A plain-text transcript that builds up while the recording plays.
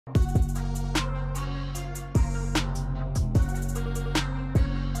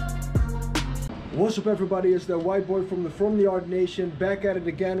What's up everybody, it's That Whiteboy from the Yard Nation, back at it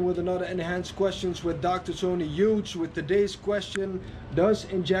again with another enhanced questions with Dr. Tony Huge. With today's question, does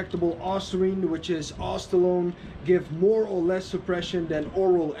injectable Ostarine, which is Ostalone, give more or less suppression than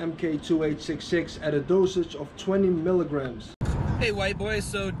oral Mk2866 at a dosage of 20 milligrams? Hey Whiteboy,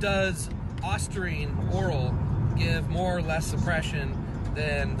 so does Ostarine oral give more or less suppression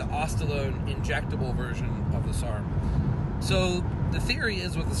than the Ostalone injectable version of the Sarm? So the theory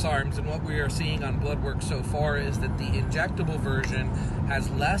is with the Sarms, and what we are seeing on blood work so far, is that the injectable version has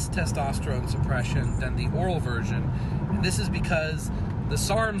less testosterone suppression than the oral version. And this is because the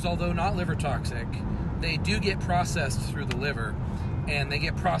Sarms, although not liver toxic, they do get processed through the liver, and they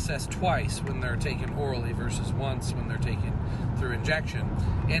get processed twice when they're taken orally versus once when they're taken through injection.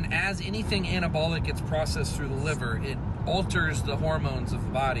 And as anything anabolic gets processed through the liver, it alters the hormones of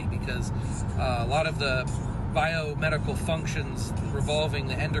the body, because a lot of the biomedical functions revolving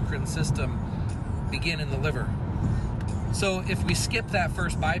the endocrine system begin in the liver. So if we skip that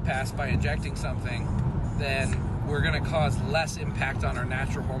first bypass by injecting something, then we're going to cause less impact on our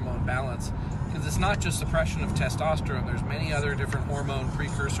natural hormone balance, because it's not just suppression of testosterone. There's many other different hormone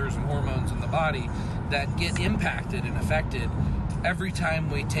precursors and hormones in the body that get impacted and affected every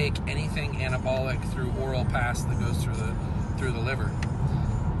time we take anything anabolic through oral pass that goes through the liver.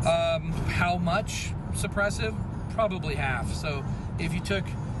 How much suppressive? Probably half. So if you took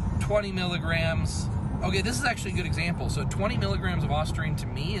 20 milligrams, okay, this is actually a good example. So 20 milligrams of Ostarine to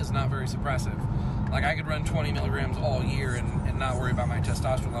me is not very suppressive. Like, I could run 20 milligrams all year and not worry about my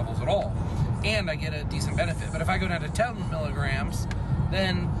testosterone levels at all, and I get a decent benefit. But if I go down to 10 milligrams,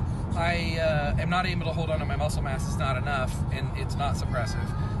 then I am not able to hold on to my muscle mass. It's not enough, and it's not suppressive.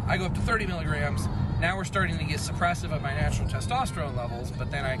 I go up to 30 milligrams. Now we're starting to get suppressive of my natural testosterone levels,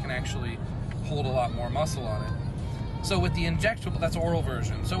 but then I can actually hold a lot more muscle on it. So with the injectable, that's oral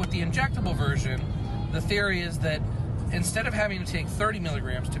version. So with the injectable version, the theory is that instead of having to take 30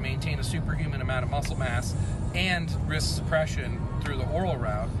 milligrams to maintain a superhuman amount of muscle mass and risk suppression through the oral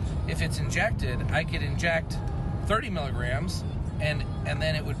route, if it's injected, I could inject 30 milligrams and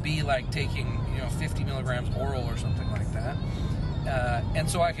then it would be like taking 50 milligrams oral or something like that. And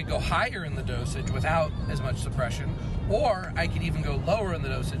so I could go higher in the dosage without as much suppression, or I could even go lower in the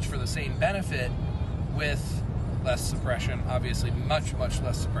dosage for the same benefit with less suppression. Obviously much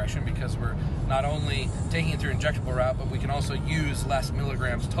less suppression, because we're not only taking it through injectable route, but we can also use less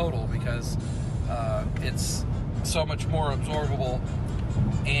milligrams total, because it's so much more absorbable,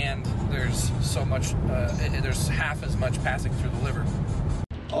 and there's so much there's half as much passing through the liver.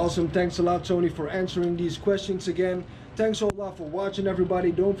 Awesome, thanks a lot Tony for answering these questions again. Thanks a lot for watching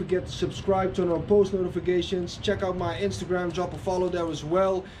everybody. Don't forget to subscribe, turn on post notifications, check out my Instagram, drop a follow there as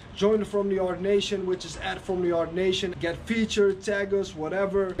well. Join the From the Yard Nation, which is at From the Yard Nation. Get featured, tag us,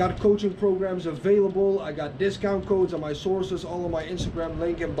 whatever. Got coaching programs available. I got discount codes on my sources, all on my Instagram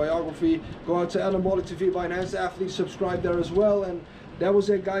link and biography. Go out to Anabolic TV by Enhanced Athlete, subscribe there as well. And that was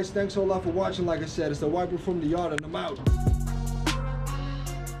it guys, thanks a lot for watching. Like I said, it's the Whiteboy from the Yard, and I'm out.